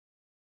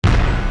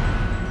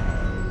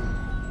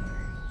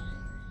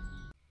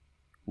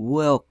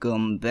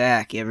Welcome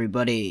back,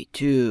 everybody,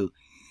 to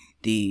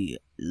the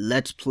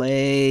Let's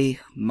Play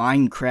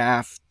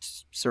Minecraft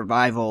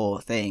survival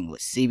thing with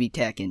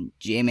CBtech and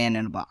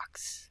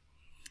JmanInABox.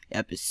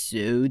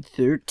 Episode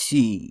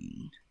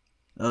 13.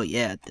 Oh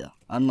yeah, the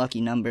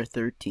unlucky number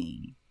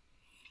 13.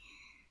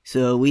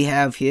 So we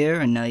have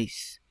here a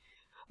nice,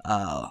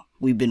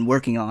 we've been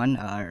working on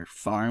our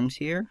farms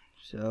here.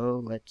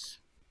 So let's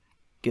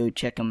go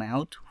check them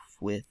out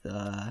with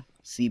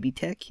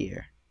CBtech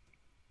here.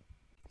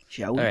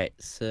 Shall we? Alright,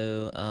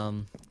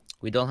 so,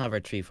 we don't have our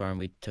tree farm,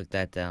 we took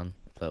that down,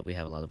 but we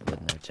have a lot of wood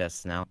in our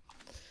chests now.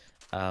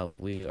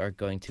 We are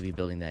going to be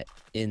building that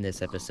in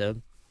this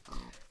episode.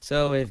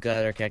 So, we've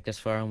got our cactus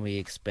farm, we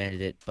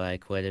expanded it by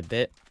quite a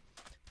bit.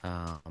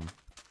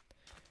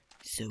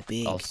 So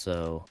big.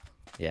 Also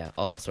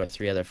our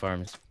 3 other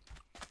farms.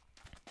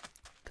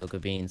 Cocoa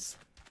beans.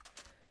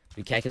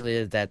 We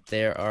calculated that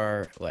there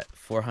are,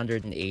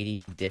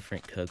 480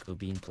 different cocoa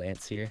bean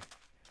plants here.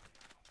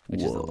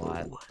 Which is a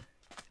lot.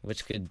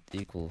 Which could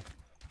equal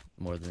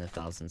more than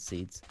 1,000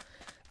 seeds.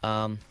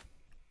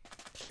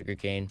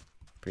 Sugarcane,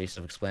 pretty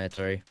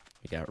self-explanatory.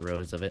 We got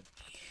rows of it.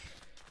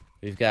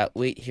 We've got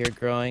wheat here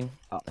growing,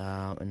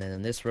 and then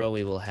in this row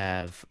we will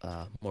have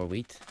more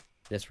wheat.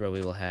 This row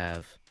we will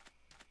have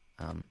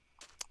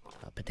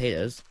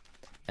potatoes,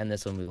 and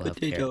this one we will have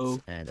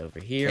carrots. And over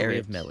here we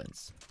have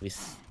melons. We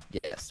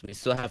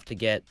still have to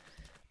get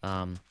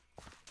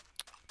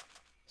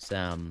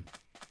some.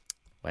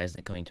 Why isn't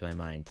it coming to my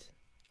mind?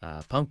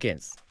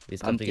 Pumpkins. We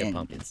still have to get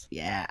pumpkins.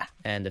 Yeah.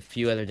 And a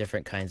few other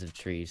different kinds of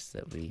trees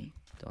that we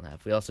don't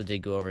have. We also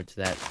did go over to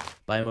that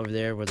biome over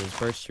there where there's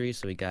birch trees,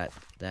 so we got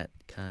that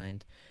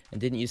kind.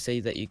 And didn't you say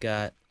that you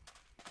got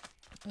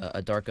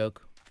a dark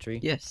oak tree?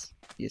 Yes.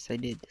 Yes, I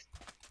did.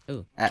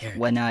 Oh,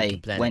 when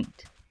I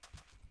went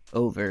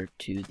over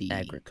to the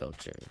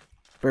agriculture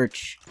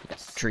birch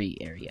tree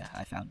area,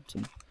 I found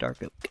some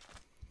dark oak.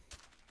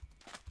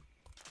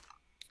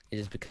 It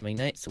is becoming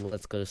night, so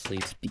let's go to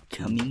sleep. It's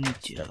becoming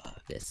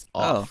dark. This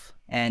off. Oh,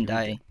 and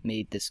I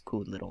made this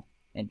cool little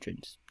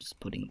entrance, just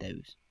putting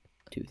those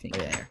 2 things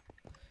there.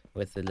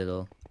 With the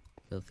little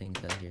things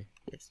out here.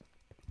 Yes.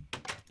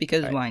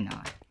 Because why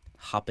not?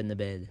 Hop in the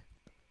bed.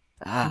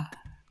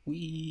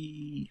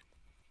 Wee.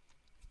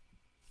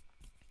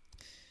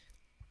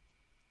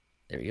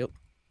 There we go.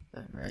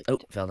 Alright. Oh,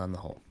 fell down the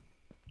hole.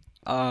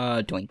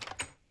 Doink.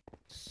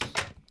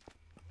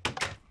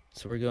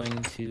 So we're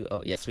going to.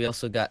 Oh yes, we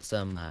also got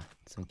some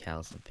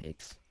cows and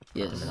pigs.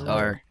 Yes,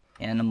 our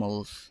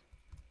animals,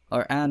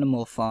 our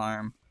animal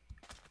farm.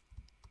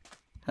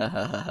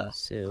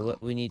 So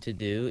what we need to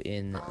do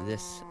in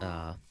this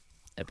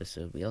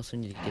episode, we also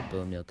need to get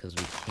bone meal because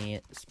we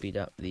can't speed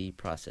up the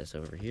process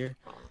over here.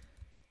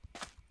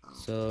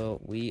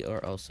 So we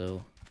are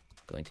also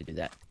going to do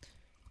that.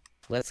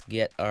 Let's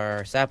get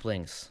our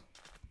saplings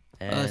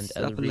and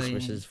other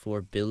resources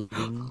for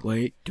building.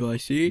 Wait, do I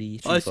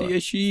see? I see a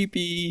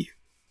sheepy.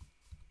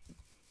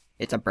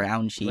 It's a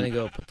brown sheep. I'm gonna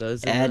go put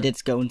those in and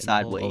it's going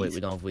sideways. Oh wait,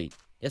 we don't have wheat.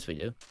 Yes, we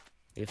do.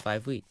 We have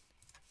 5 wheat.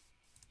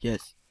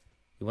 Yes.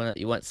 You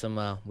want some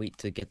wheat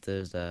to get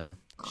those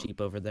sheep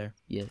over there?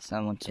 Yes,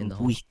 I want some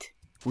wheat.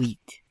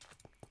 Wheat.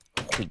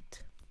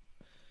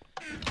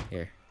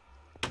 Here.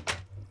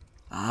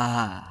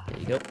 There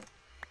you go.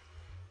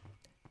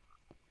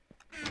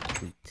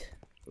 Wheat.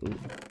 Ooh.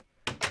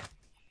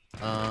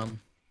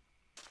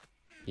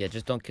 Yeah,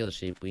 just don't kill the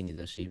sheep. We need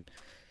the sheep.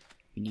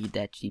 We need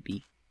that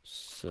sheepy.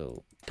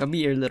 So come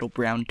here, little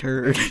brown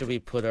turd. Where should we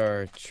put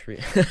our tree?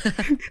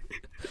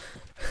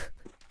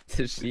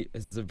 The sheep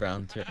is the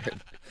brown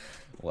turd.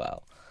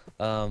 Wow.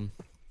 What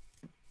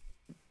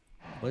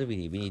do we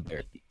need? We need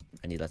dirt.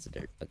 I need lots of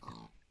dirt. Okay.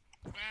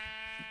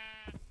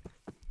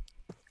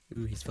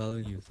 Ooh, he's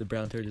following you. The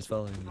brown turd is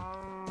following you.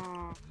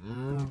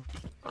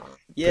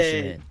 Yeah. Push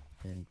him in.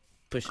 And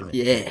push him in.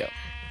 Yeah. There you go.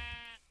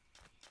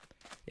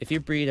 If you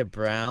breed a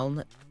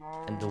brown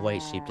and the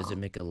white sheep, does it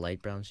make a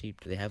light brown sheep?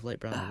 Do they have light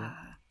brown?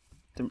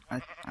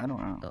 I don't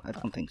know. I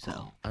don't think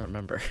so. I don't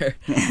remember.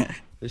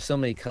 There's so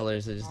many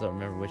colors, I just don't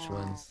remember which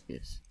ones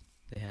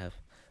they have.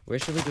 Where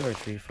should we do our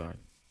tree farm?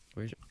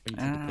 Where's a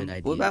good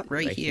idea? What about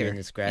right here in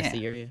this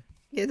grassy area?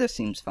 Yeah, this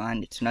seems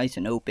fine. It's nice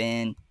and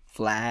open,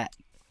 flat,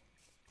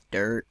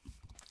 dirt,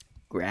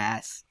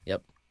 grass.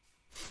 Yep.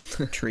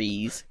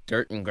 Trees.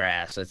 Dirt and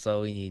grass. That's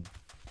all we need.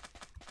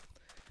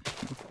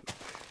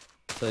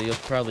 So you'll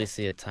probably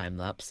see a time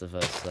lapse of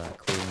us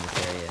clearing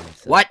this area. And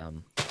what?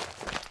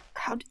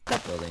 How did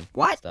that building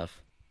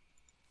stuff?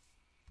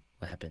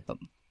 What happened?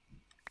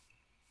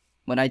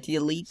 When I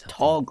delete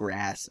tall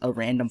grass, a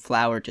random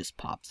flower just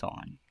pops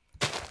on.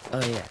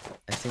 Oh yeah,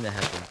 I've seen that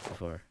happen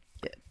before.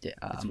 Yeah.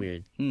 It's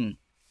weird.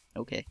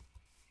 Okay.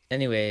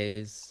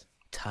 Anyways,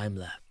 time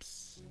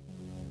lapse.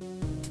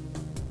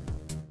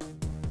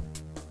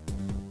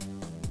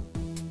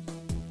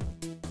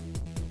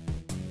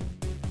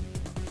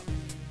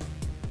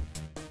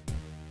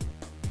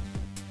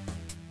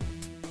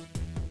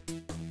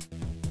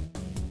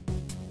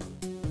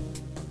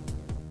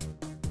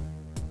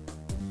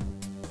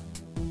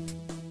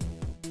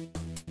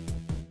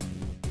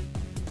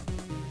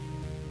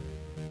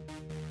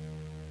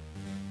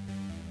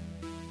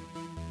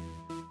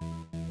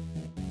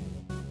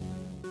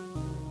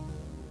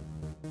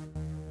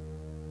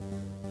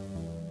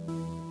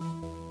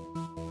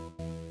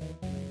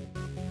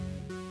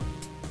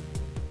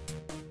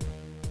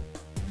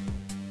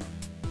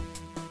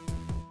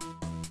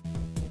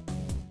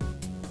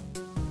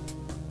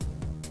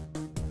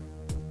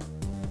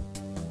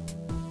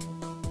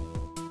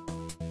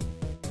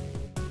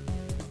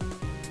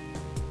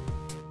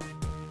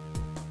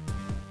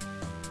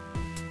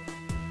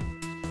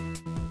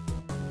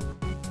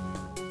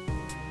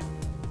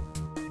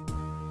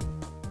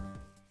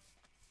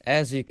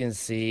 As you can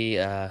see,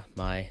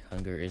 my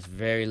hunger is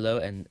very low,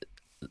 and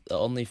the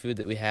only food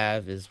that we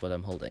have is what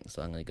I'm holding.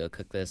 So I'm gonna go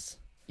cook this.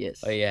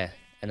 Yes. Oh yeah,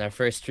 and our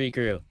first tree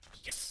grew.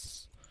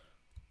 Yes.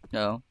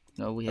 No,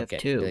 we have Okay,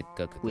 two.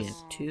 go cook We this.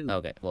 have two.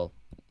 Okay, well,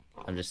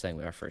 I'm just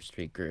saying our first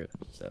tree grew.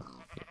 So,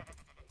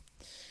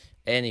 yeah.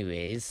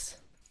 Anyways,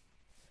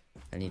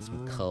 I need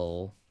some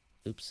coal.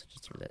 Oops,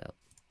 just threw that out.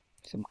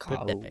 Some Put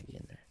coal. that back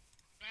in there.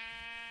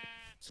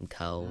 Some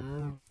coal.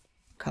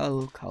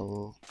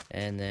 Coal.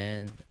 And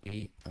then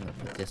I'm gonna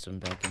put this one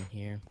back in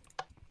here.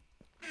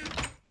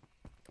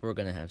 We're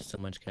gonna have so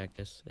much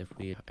cactus if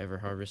we ever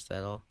harvest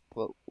that all.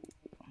 Whoa.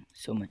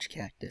 So much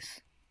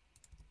cactus.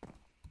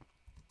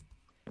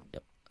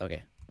 Yep.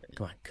 Okay.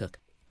 Come on, cook.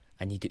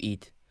 I need to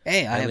eat.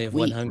 Hey, I only have have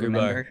one wheat, hunger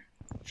remember? bar.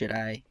 Should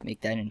I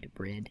make that into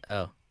bread?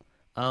 Oh.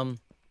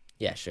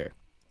 Yeah, sure.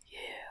 Yeah.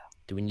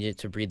 Do we need it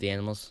to breed the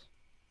animals?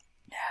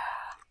 Nah.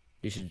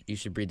 You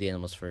should breed the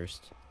animals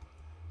first.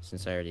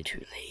 Since I already Too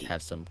late.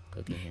 have some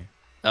cooking here.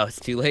 Oh,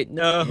 it's too late?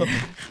 No!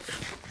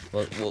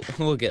 Yeah.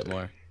 We'll get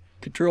more.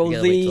 Control We Z.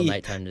 gotta wait till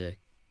nighttime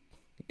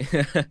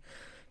to...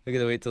 we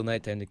gotta wait till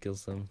nighttime to kill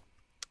some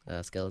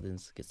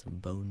skeletons. Get some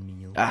bone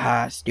meal.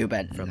 Ah,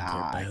 stupid. From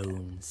their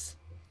bones.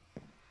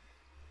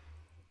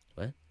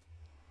 What?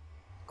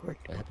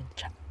 Correct. What happened?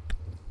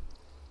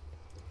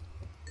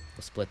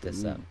 We'll split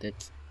this up.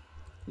 That's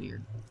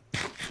weird. I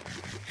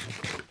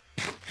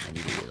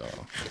need to eat it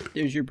all.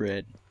 There's your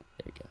bread.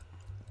 There we go.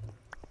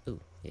 Ooh,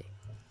 yay.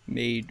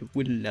 Made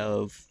with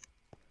love.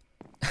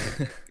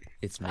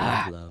 It's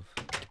made with love.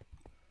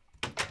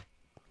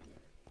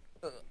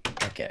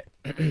 Okay.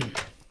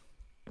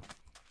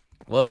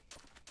 Whoa.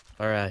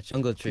 Our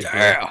jungle tree.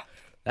 Yeah.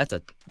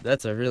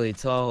 That's a really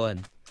tall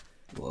one.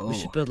 Whoa. We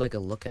should build like a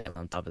lookout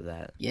on top of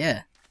that.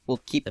 Yeah.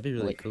 We'll keep. That'd be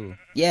really cool.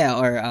 Yeah,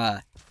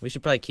 or We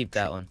should probably keep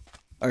that one.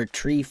 or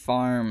tree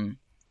farm,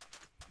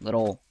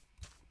 little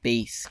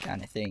base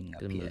kind of thing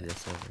up Gonna here. move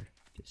this over.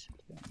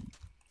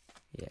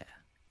 Yeah.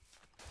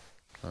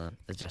 Hold on.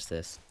 Adjust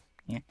this.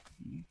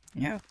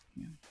 Yeah.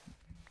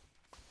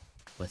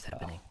 What's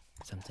happening?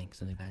 Something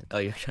bad. Oh,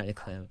 you're trying to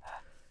climb.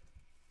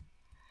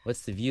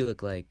 What's the view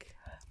look like?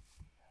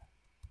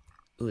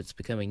 Ooh, it's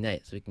becoming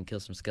night, so we can kill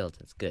some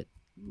skeletons. Good.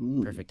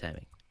 Ooh. Perfect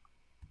timing.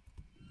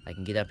 I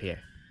can get up here.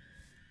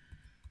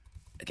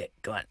 Okay,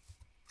 go on.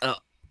 Oh.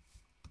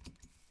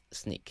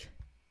 Sneak.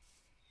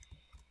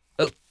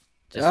 Oh.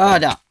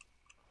 No.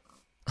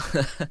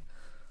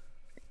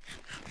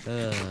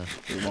 Uh,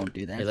 We won't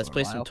do that. Here, let's for a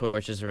place some while.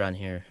 torches around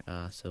here,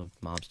 so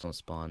mobs don't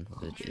spawn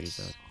with the trees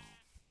up.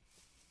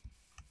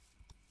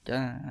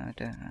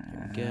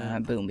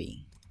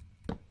 Boomy.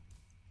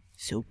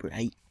 So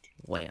bright.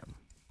 Wham.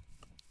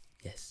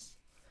 Yes.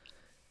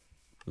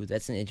 Ooh,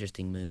 that's an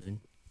interesting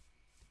moon.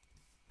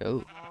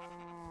 Oh.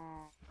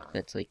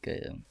 That's like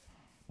a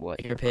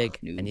what? Here, pig.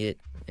 New- I need it.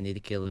 I need to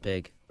kill the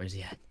pig. Where's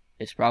he at?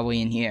 It's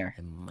probably in here.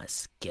 I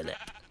must kill it.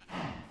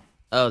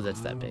 Oh, that's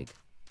that pig.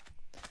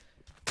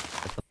 I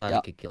thought I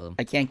Yup. could kill him.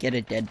 I can't get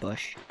a dead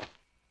bush.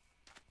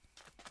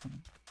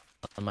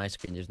 On my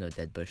screen, there's no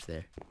dead bush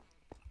there.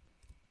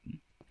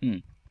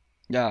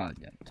 No.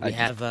 We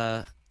have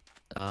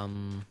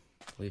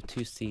we have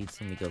 2 seeds.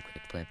 Let me go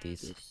quick plant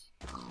these in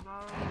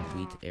the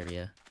wheat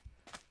area.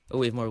 Oh,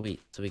 we have more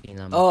wheat, so we can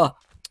Oh,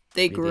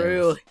 they breed the grew.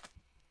 animals.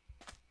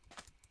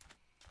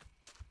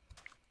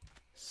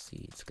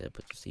 Seeds. Gotta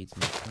put the seeds in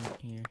the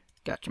front here.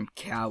 Got some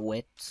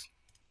cowits.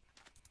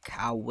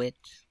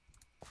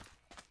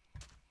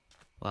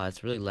 Wow,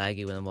 it's really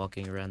laggy when I'm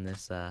walking around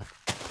this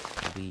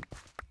wheat.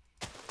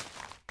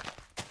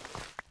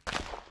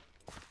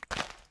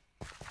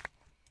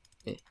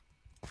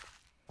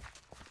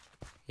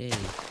 Yay,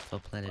 it's all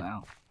planted.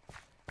 Wow.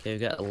 Okay, we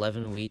got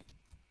 11 wheat.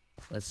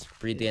 Let's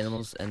breed the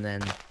animals and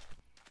then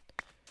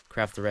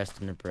craft the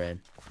rest into bread.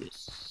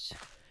 Yes.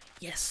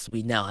 Yes,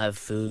 we now have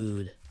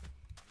food.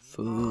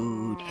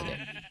 Food. Okay,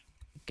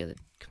 get it.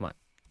 Come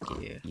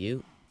on. Yeah.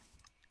 You?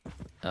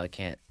 Oh, I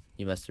can't.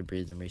 You must have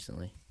breeded them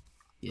recently.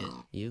 Yeah.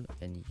 You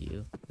and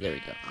you. There we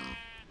go.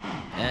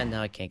 And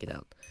now I can't get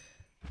out.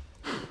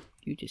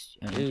 You just.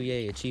 Ooh,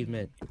 yay,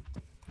 achievement.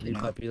 New No.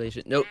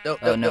 population. Nope, nope,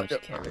 Oh, nope, no, nope, it's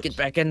nope. carrots. Get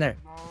back in there.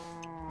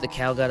 The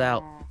cow got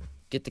out.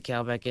 Get the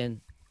cow back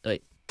in.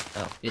 Wait.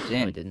 Oh. It's No,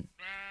 in. it didn't.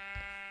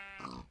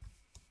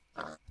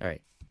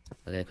 Alright.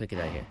 I gotta quick it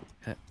out here.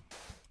 Huh.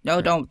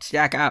 No, don't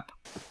stack up.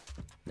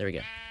 There we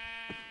go.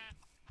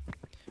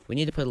 We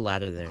need to put a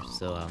ladder there,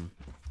 so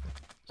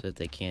that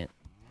they can't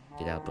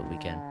get out, but we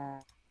can.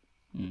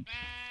 Hmm.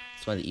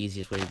 It's one of the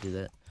easiest way to do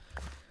that.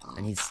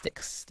 I need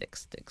sticks.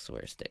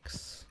 Where are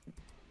sticks?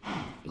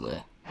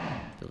 Blech.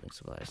 Building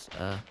supplies.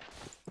 I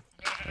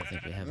don't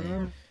think we have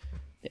any.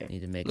 There.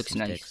 Need to make Looks some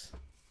nice. sticks.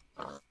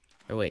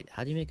 Or wait,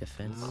 how do you make a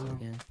fence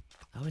again?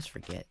 I always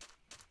forget.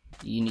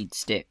 You need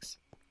sticks.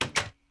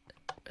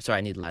 Sorry,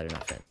 I need ladder,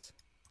 not fence.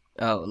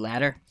 Oh,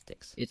 ladder?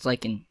 Sticks. It's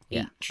like an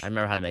Yeah, H. I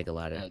remember how to make a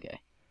ladder. Okay.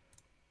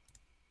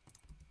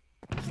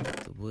 Stick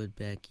the wood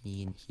back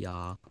in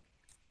here.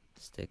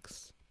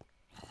 Sticks.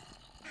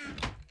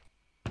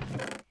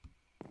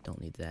 Don't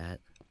need that.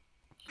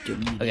 Don't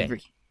need Okay.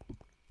 every.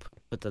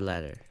 Put the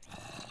ladder.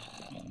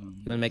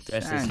 You wanna make the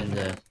rest of this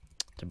Sand.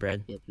 into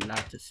bread? Yep,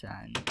 lots of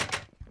sand.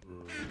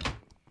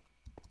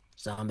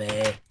 Zombie.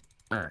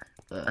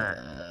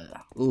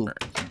 Ooh,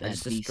 I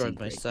just destroyed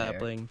my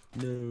sapling.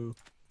 No.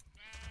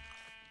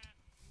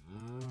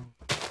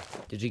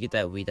 Did you get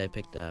that wheat I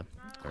picked up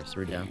or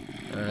threw down?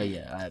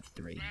 Yeah, I have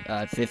 3.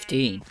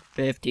 15.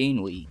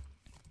 15 wheat.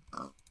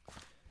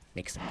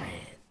 Make some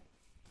bread.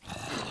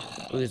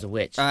 Ooh, there's a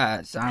witch.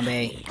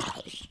 Zombie.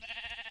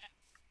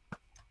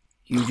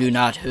 You do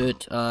not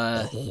hurt,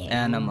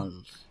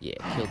 animals.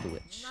 Yeah, killed the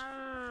witch.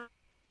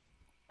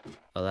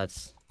 Oh,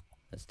 that's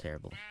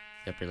terrible.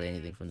 Got barely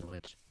anything from the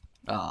witch.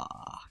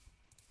 Ah.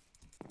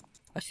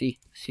 I see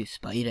a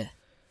spider.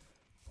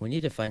 We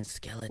need to find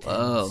skeletons.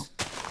 Whoa.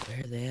 Where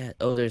are they at?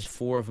 Oh, there's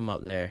 4 of them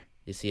up there.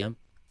 You see them?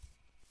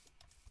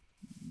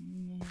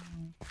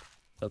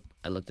 Oh,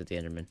 I looked at the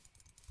Enderman.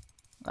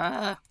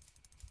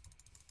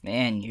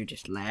 Man, you're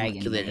just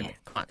lagging. Kill the Enderman.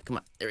 Come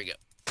on. There we go.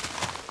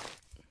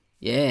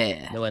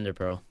 Yeah. No Ender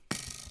Pearl.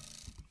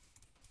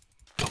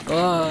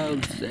 Oh,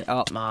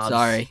 Mobs.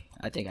 sorry.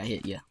 I think I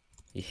hit you.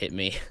 You hit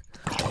me.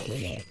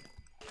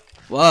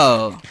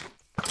 Whoa.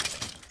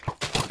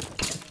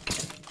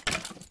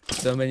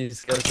 So many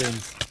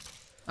skeletons.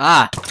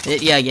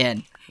 Hit you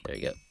again. There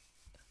you go.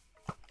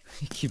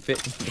 You keep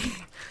hitting me.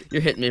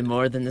 You're hitting me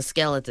more than the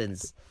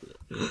skeletons.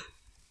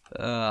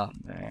 Oh,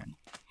 man.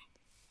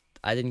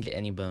 I didn't get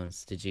any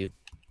bones. Did you?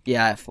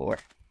 Yeah, I have 4.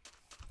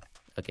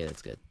 Okay,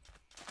 that's good.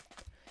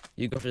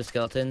 You go for the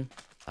skeleton.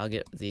 I'll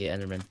get the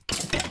Enderman.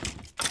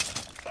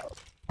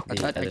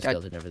 The other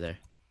skeleton over there.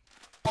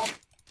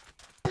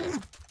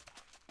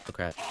 Oh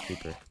crap,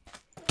 creeper.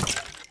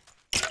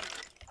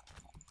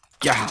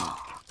 Yeah.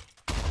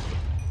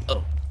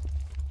 Oh.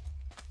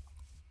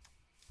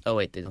 Oh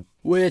wait, they don't.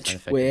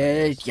 Which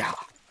way? Yeah.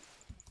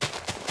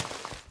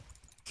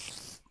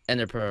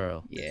 Ender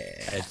Pearl. Yeah.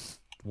 I have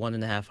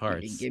 1.5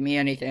 hearts. You didn't give me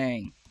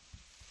anything.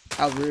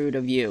 How rude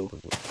of you.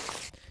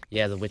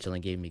 Yeah, the witch only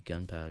gave me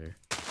gunpowder.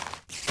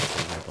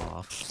 Rip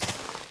off.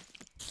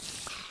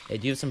 Hey,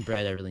 do you have some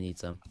bread? I really need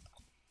some.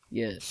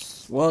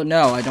 Yes. Well,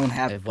 no, I don't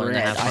have, have bread. 1.5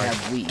 I hearts.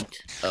 have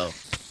wheat. Oh.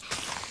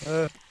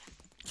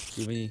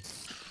 Give me.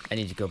 I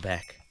need to go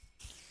back.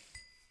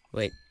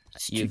 Wait.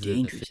 It's You too have the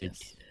dangerous. food.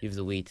 You have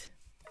the wheat.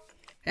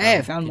 Hey,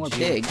 I found Could more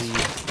you pigs.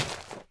 please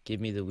give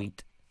me the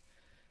wheat.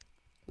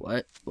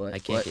 What? I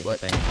can't get What?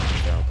 hit by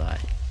anything, or I'll die.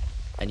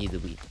 I need the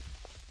wheat.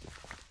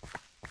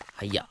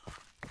 Hiya.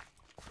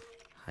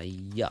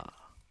 Hiya.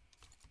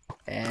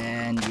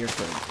 And you're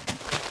frozen.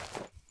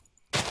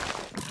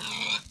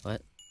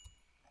 What?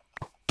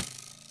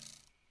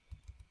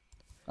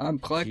 I'm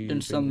Did you collecting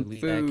bring some the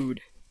wheat back?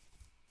 food.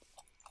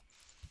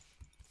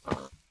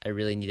 I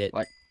really need it.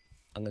 What?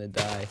 I'm gonna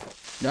die.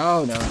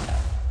 No.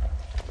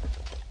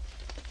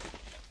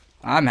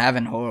 I'm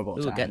having horrible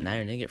Ooh, time. got an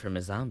iron ingot from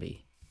a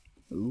zombie.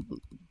 Ooh.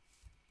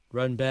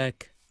 Run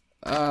back.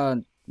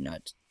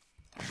 Nuts.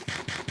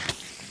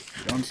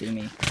 Don't see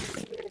me.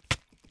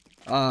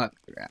 Oh,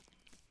 crap.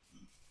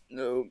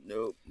 No.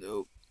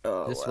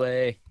 Oh, This well.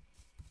 way.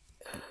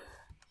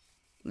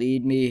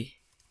 Lead me.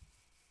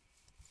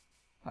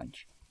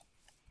 Punch.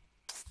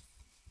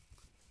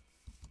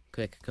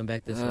 Quick, come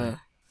back this way.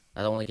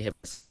 I don't want to get hit by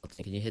a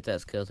skeleton. Can you hit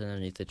that skeleton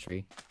underneath the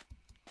tree?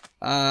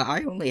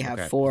 I only Oh, have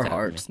crap, 4 he's after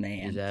hearts, me.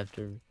 He's man.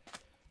 after me.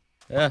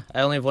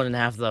 I only have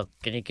 1.5 though.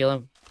 Can you kill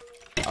him?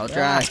 I'll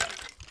try.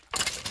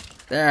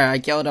 There, I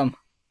killed him.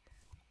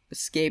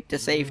 Escape to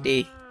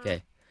safety.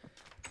 Okay.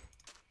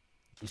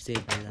 You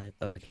saved my life.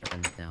 Oh, I can't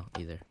run now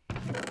either.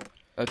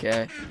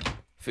 Okay.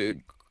 Food.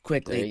 There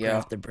Quickly, you go.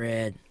 craft the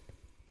bread.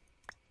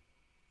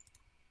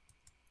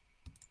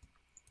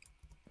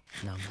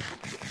 No.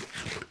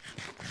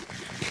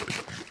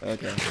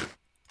 Okay.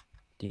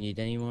 Do you need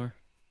any more?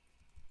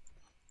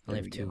 I only There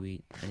have we 2 go.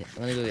 wheat. I'm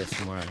gonna go get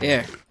some more. On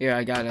here. Here,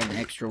 I got an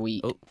extra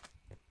wheat. Oh.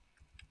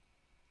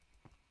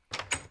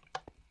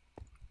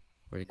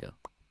 Where'd it go?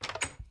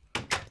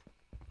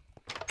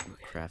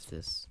 Craft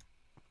this.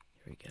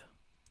 Here we go.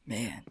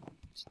 Man,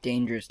 it's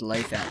dangerous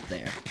life out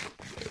there.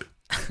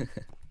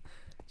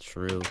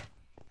 True.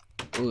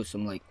 Ooh,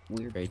 some like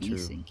weird Very bee true.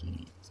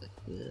 sinking. It's like,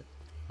 ugh.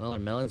 Well, our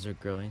melons are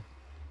growing.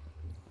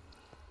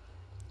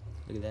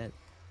 Look at that.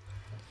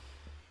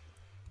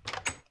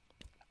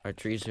 Our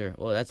trees are.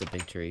 Oh, that's a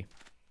big tree.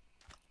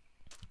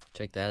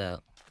 Check that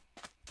out.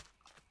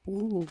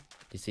 Ooh.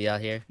 You see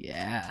out here?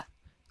 Yeah.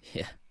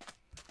 Yeah.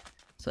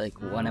 It's like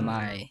one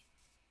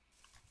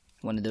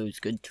of those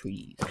good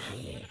trees.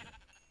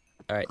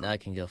 Alright, now I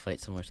can go fight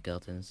some more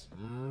skeletons.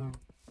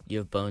 You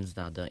have bones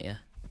now, don't you?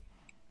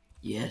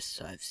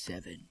 Yes, I have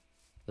 7.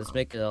 Let's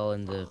make it all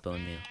into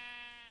bone meal.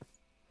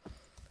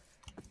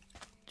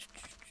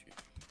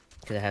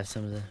 Could I have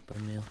some of the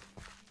bone meal?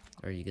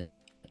 Or are you gonna?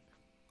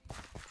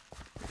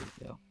 There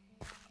you go.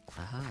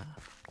 Aha.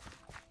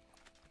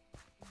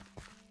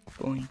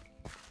 Boing.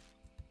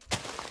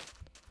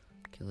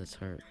 Kill its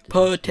heart.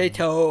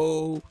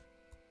 Potato.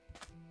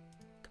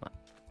 Come on.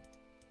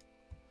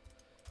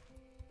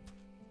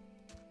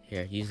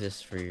 Here, use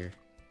this for your.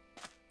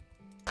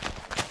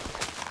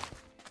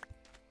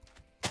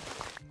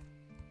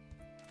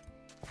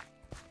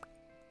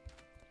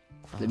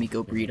 Let me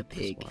go breed a This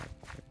pig.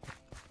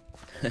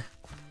 one.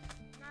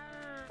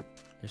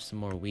 There's some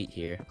more wheat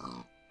here.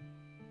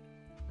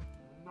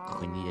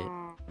 We need it.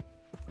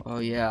 Oh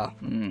yeah.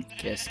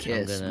 Kiss,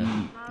 kiss.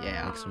 gonna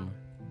Yeah. Make some more.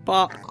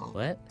 Pop.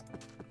 What?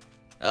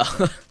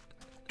 Oh.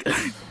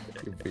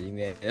 You're breeding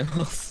the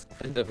animals.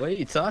 What are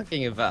you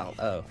talking about?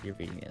 Oh, you're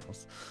breeding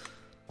animals.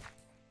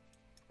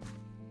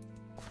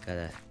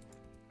 Gotta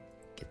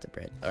get the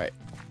bread. Alright.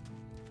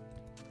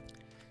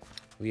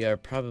 We are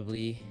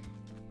probably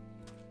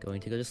going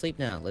to go to sleep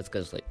now. Let's go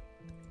to sleep.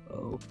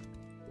 Oh.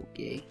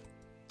 Okay.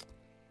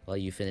 While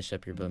you finish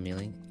up your bone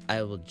mealing,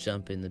 I will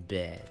jump in the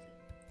bed.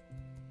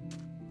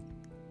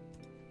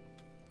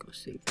 Go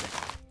sleep.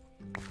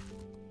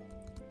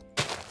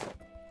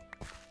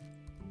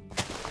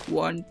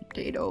 One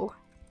potato.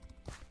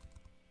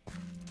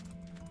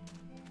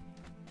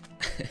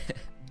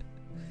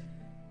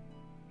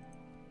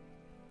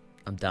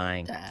 I'm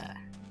dying.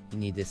 You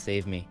need to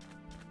save me.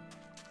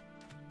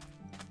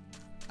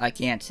 I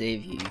can't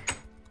save you.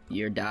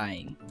 You're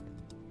dying.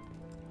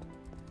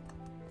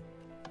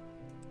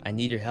 I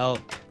need your help.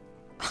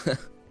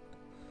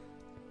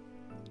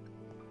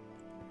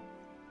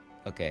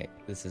 Okay,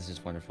 this is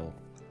just wonderful.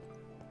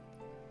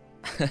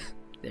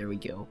 There we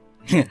go.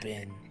 Jump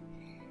in.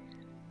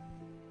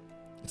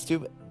 It's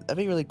too. That'd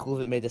be really cool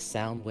if it made a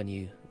sound when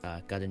you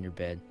got in your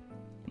bed.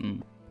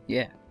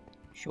 Yeah.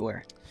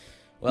 Sure.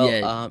 Well,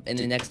 Yeah, in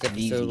the next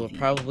episode, we'll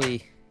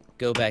probably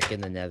go back in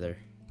the Nether.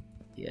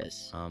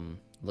 Yes.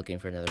 Looking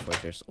for another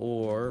fortress,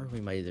 or we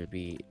might either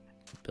be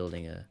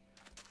building a.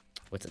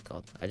 What's it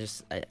called?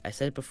 I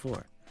said it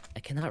before. I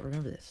cannot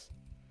remember this.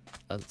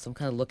 Some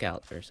kind of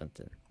lookout or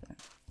something.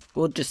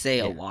 We'll just say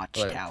a Yeah,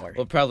 watchtower.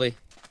 We'll probably,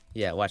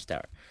 yeah,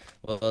 watchtower.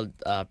 We'll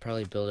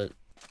probably build it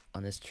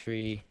on this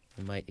tree.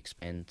 We might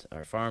expand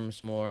our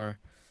farms more,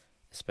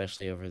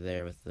 especially over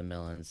there with the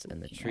melons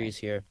and the trees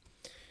here.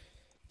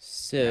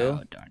 So,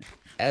 Oh, darn.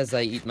 as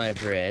I eat my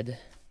bread.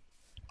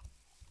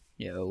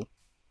 Yo.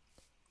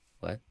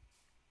 What?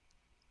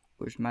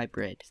 Where's my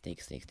bread?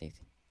 Sneak, sneak, sneak.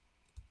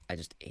 I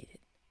just ate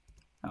it.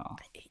 Oh.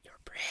 I ate your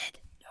bread.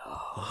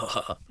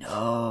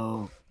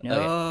 No.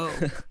 No.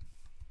 Okay.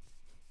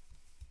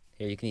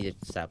 Here, you can eat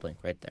a sapling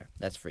right there.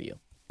 That's for you.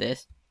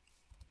 This?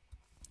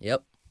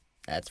 Yep,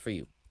 that's for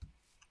you.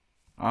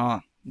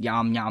 Yum,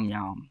 yum,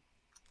 yum.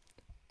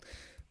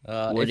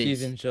 If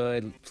you've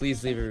enjoyed,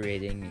 please leave a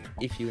rating.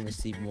 If you want to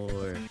see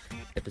more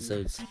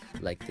episodes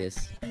like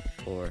this,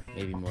 or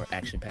maybe more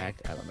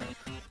action-packed, I don't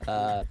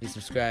know. Please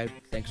subscribe.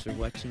 Thanks for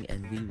watching,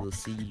 and we will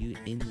see you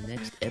in the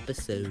next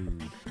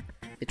episode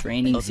It's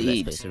raining of Let's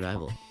Play seeds.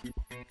 Survival.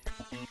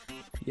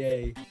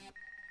 Yay!